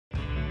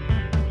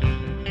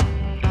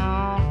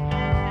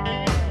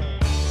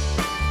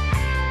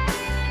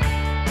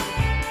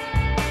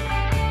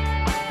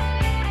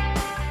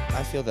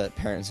feel that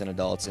parents and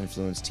adults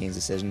influence teens'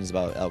 decisions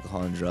about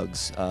alcohol and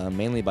drugs,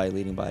 mainly by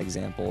leading by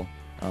example.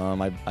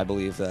 I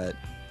believe that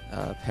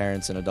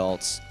parents and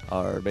adults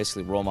are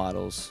basically role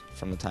models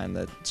from the time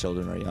that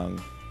children are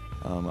young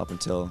up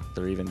until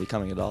they're even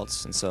becoming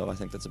adults, and so I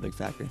think that's a big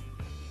factor.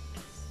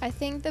 I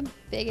think the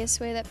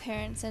biggest way that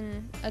parents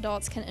and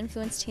adults can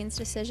influence teens'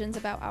 decisions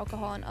about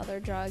alcohol and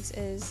other drugs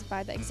is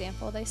by the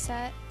example they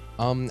set.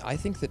 I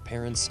think that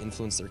parents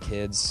influence their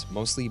kids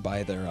mostly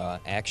by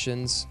their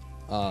actions.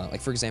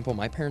 Like for example,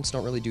 my parents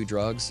don't really do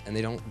drugs, and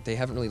they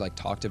haven't really like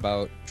talked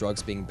about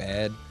drugs being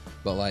bad,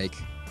 but like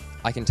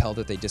I can tell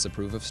that they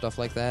disapprove of stuff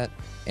like that,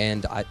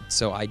 and I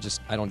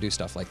don't do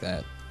stuff like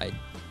that.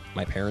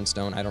 My parents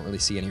don't. I don't really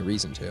see any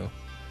reason to.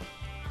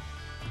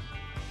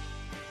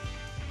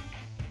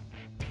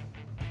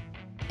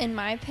 In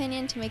my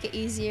opinion, to make it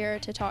easier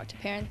to talk to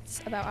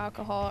parents about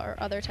alcohol or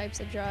other types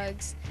of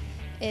drugs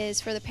is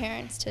for the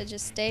parents to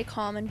just stay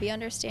calm and be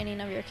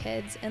understanding of your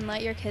kids and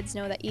let your kids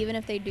know that even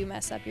if they do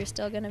mess up, you're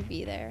still going to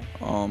be there.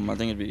 I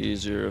think it'd be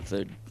easier if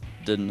they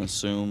didn't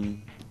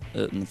assume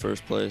it in the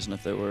first place, and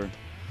if they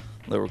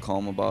were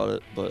calm about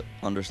it, but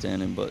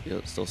understanding, but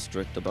yet still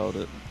strict about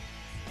it.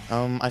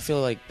 I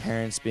feel like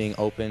parents being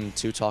open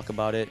to talk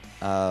about it,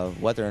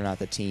 whether or not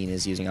the teen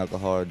is using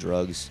alcohol or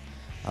drugs,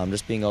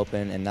 just being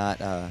open and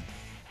not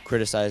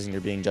criticizing or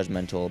being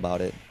judgmental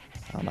about it.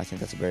 I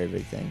think that's a very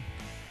big thing.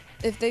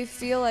 If they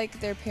feel like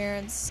their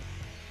parents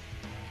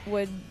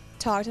would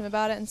talk to them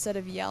about it instead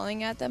of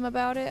yelling at them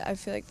about it, I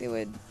feel like it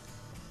would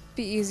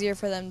be easier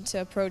for them to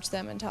approach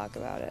them and talk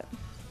about it.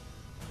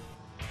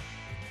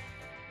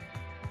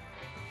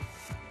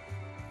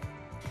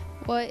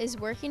 What is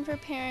working for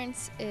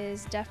parents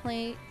is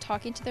definitely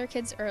talking to their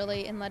kids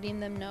early and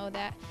letting them know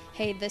that,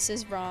 hey, this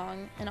is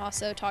wrong, and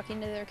also talking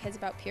to their kids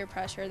about peer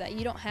pressure, that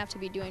you don't have to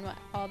be doing what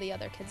all the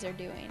other kids are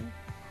doing.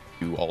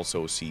 You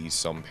also see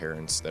some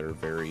parents that are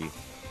very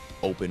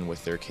open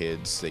with their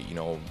kids, that, you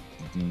know,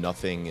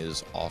 nothing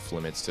is off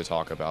limits to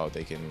talk about.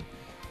 They can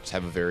just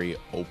have a very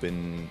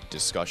open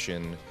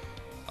discussion.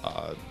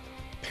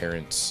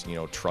 Parents, you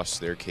know, trust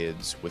their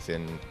kids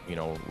within, you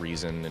know,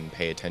 reason, and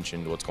pay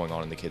attention to what's going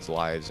on in the kids'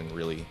 lives, and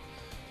really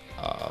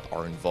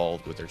are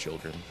involved with their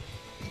children.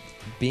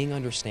 Being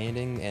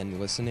understanding and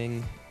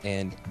listening,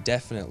 and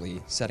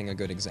definitely setting a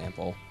good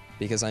example,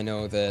 because I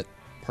know that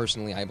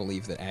personally I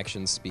believe that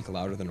actions speak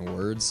louder than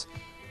words.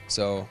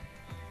 So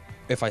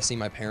if I see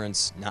my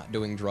parents not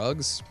doing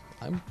drugs,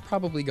 I'm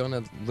probably going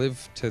to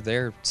live to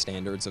their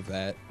standards of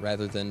that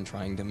rather than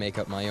trying to make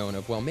up my own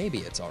of, well, maybe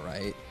it's all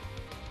right.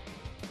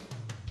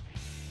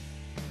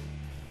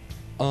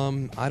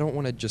 I don't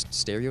want to just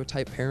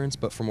stereotype parents,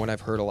 but from what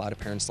I've heard, a lot of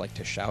parents like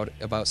to shout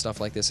about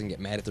stuff like this and get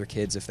mad at their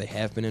kids if they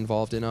have been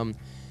involved in them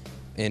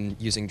and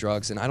using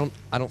drugs. And I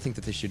don't think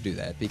that they should do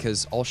that,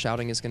 because all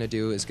shouting is going to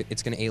do is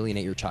it's going to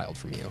alienate your child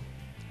from you.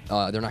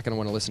 They're not going to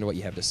want to listen to what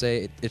you have to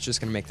say. It's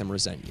just going to make them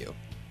resent you.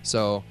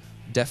 So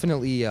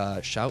definitely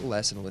shout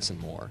less and listen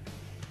more.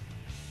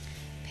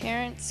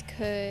 Parents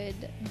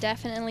could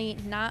definitely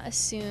not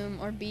assume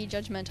or be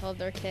judgmental of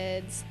their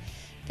kids.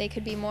 They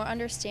could be more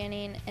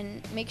understanding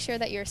and make sure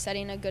that you're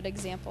setting a good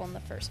example in the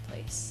first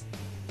place.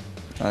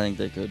 I think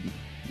they could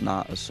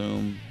not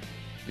assume,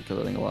 because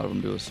I think a lot of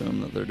them do assume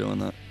that they're doing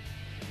that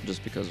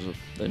just because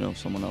they know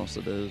someone else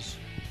that is.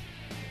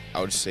 I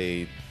would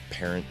say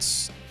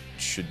parents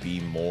should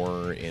be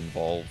more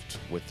involved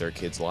with their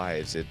kids'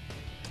 lives.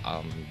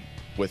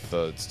 With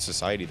the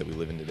society that we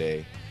live in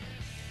today,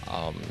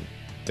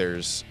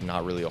 there's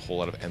not really a whole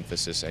lot of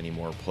emphasis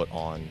anymore put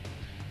on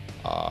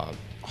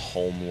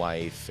home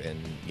life and,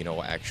 you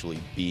know, actually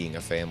being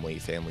a family.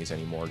 Families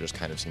anymore just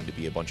kind of seem to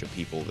be a bunch of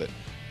people that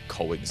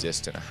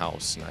coexist in a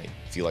house, and I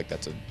feel like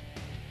that's a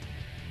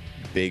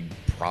big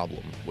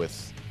problem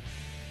with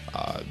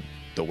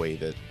the way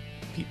that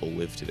people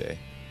live today.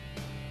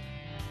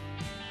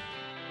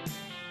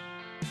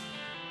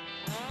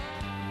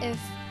 If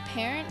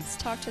parents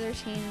talk to their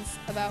teens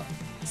about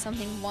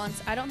something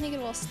once, I don't think it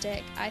will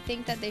stick. I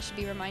think that they should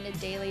be reminded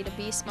daily to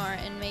be smart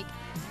and make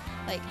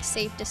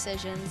safe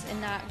decisions and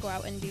not go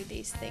out and do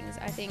these things.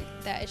 I think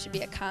that it should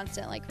be a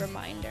constant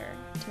reminder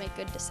to make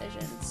good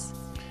decisions.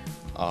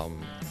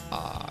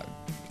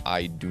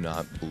 I do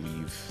not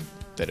believe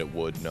that it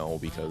would, no,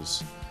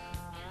 because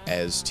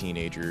as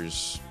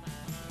teenagers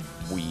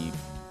we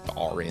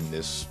are in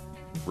this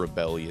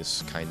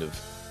rebellious kind of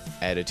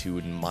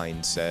attitude and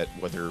mindset,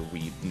 whether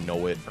we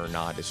know it or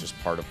not. It's just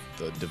part of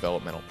the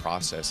developmental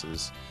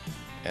processes,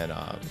 and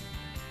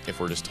if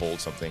we're just told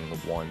something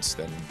once,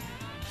 then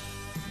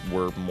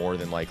we're more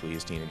than likely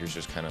as teenagers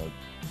just kind of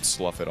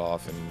slough it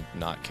off and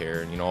not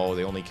care. And, you know,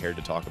 they only cared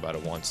to talk about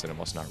it once, then it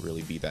must not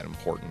really be that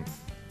important.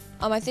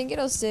 I think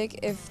it'll stick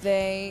if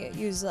they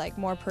use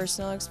more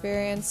personal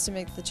experience to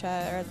make the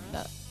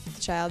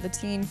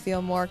teen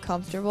feel more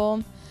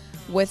comfortable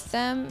with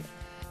them.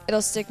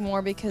 It'll stick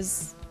more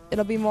because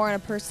it'll be more on a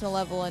personal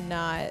level and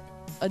not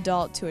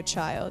adult to a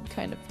child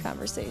kind of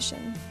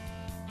conversation.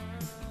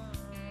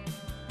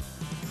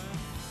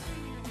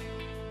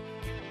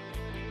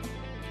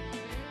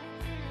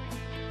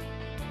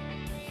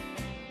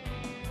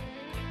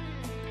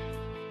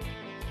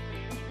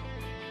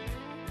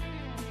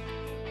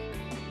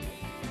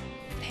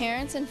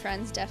 Parents and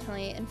friends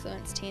definitely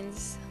influence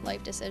teens'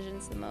 life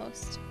decisions the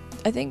most.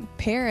 I think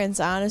parents,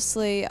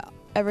 honestly,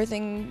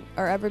 everything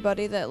or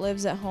everybody that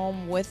lives at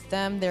home with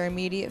them, their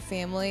immediate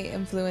family,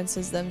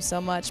 influences them so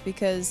much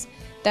because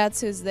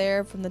that's who's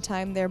there from the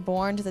time they're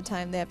born to the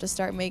time they have to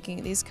start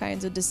making these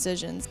kinds of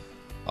decisions.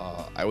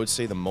 I would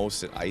say the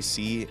most that I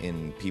see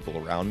in people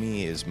around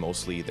me is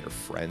mostly their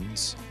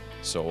friends.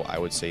 So I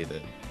would say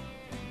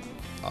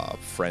that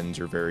friends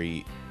are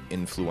very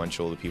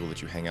influential, the people that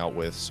you hang out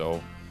with.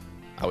 So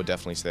I would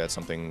definitely say that's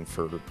something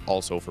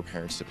also for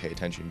parents to pay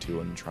attention to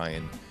and try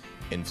and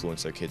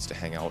influence their kids to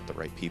hang out with the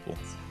right people.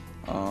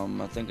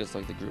 I think it's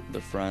like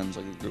the friends,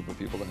 like the group of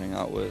people to hang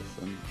out with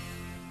and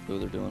who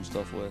they're doing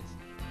stuff with.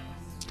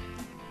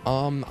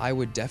 I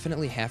would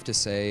definitely have to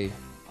say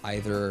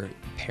either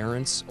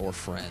parents or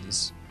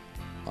friends.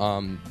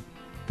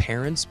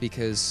 Parents,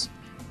 because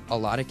a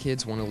lot of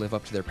kids want to live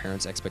up to their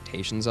parents'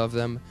 expectations of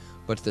them,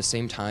 but at the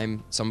same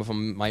time, some of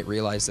them might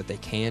realize that they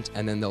can't,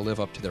 and then they'll live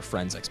up to their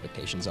friends'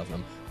 expectations of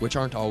them, which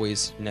aren't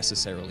always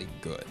necessarily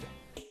good.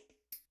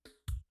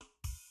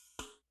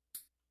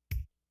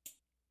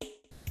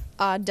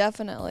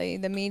 Definitely.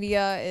 The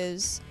media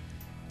is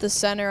the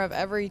center of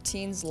every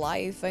teen's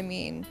life. I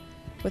mean,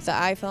 with the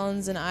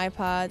iPhones and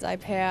iPods,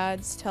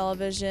 iPads,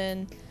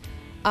 television,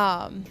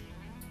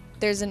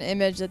 there's an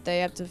image that they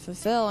have to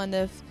fulfill, and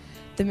if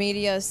the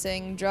media is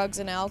saying drugs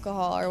and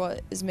alcohol are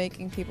what is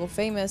making people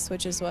famous,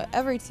 which is what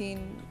every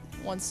teen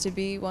wants to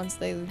be once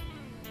they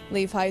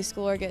leave high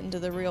school or get into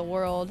the real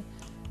world,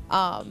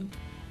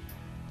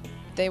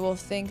 they will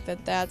think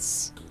that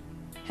that's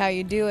how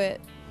you do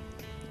it,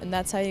 and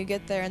that's how you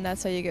get there, and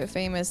that's how you get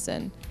famous.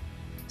 And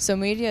so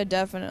media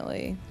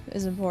definitely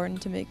is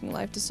important to making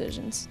life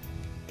decisions.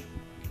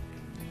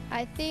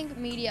 I think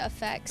media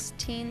affects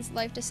teens'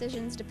 life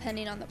decisions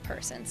depending on the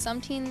person. Some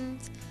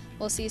teens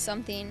will see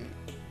something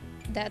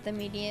that the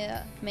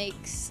media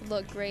makes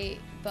look great,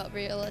 but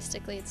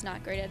realistically it's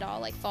not great at all,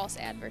 like false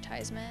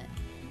advertisement.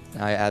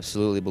 I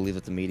absolutely believe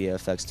that the media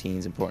affects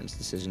teens' important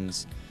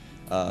decisions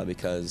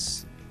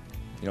because,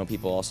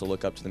 people also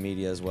look up to the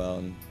media as well,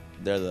 and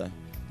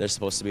they're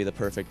supposed to be the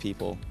perfect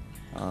people,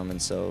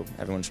 and so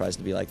everyone tries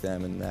to be like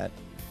them, and that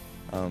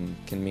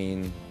can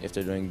mean if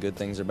they're doing good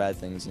things or bad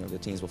things, the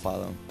teens will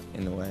follow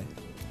in a way.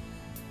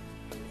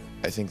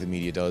 I think the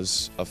media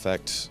does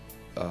affect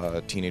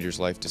teenagers'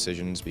 life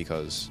decisions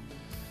because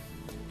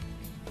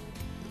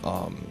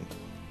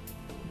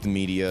the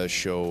media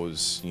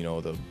shows,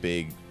 the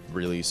big,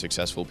 really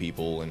successful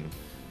people, and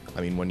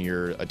I mean, when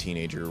you're a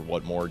teenager,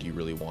 what more do you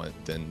really want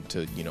than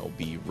to,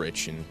 be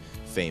rich and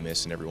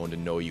famous and everyone to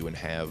know you and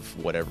have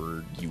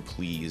whatever you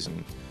please?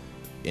 And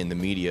in the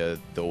media,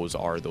 those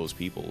are those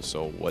people.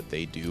 So what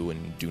they do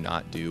and do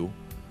not do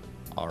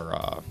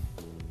are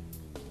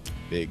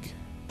big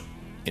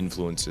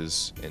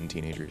influences in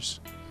teenagers.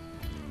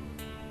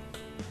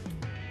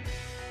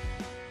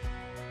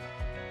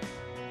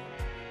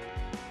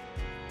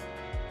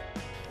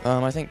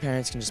 I think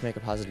parents can just make a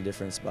positive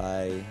difference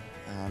by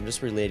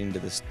just relating to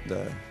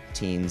the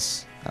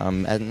teens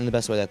in the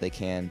best way that they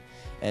can,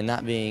 and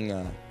not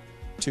being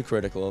too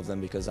critical of them,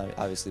 because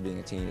obviously being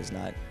a teen is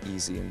not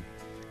easy,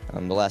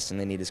 and the last thing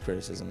they need is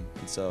criticism.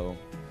 And so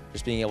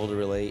just being able to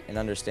relate and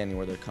understanding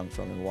where they're come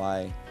from and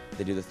why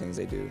they do the things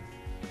they do.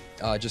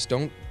 Just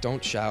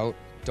don't shout.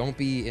 Don't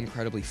be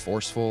incredibly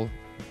forceful.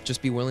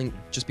 Just be willing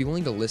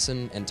to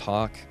listen and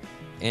talk,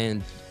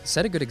 and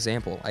set a good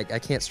example. I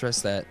can't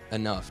stress that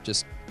enough.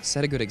 Just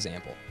set a good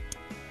example.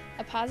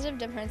 A positive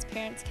difference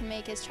parents can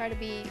make is try to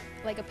be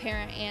like a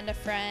parent and a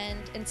friend,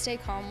 and stay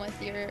calm with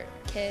your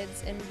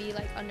kids and be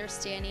like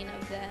understanding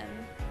of them.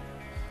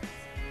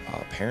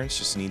 Parents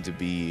just need to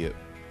be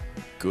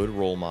good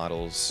role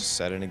models,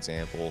 set an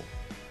example,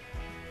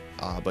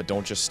 but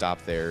don't just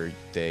stop there.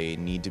 They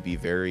need to be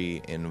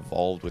very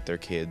involved with their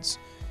kids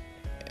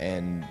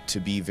and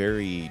to be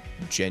very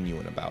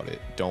genuine about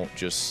it. Don't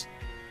just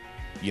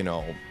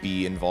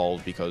be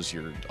involved because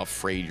you're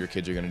afraid your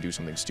kids are going to do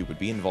something stupid.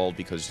 Be involved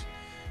because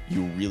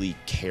you really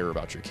care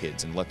about your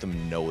kids, and let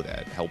them know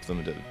that. Help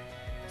them to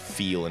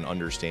feel and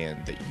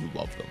understand that you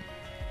love them.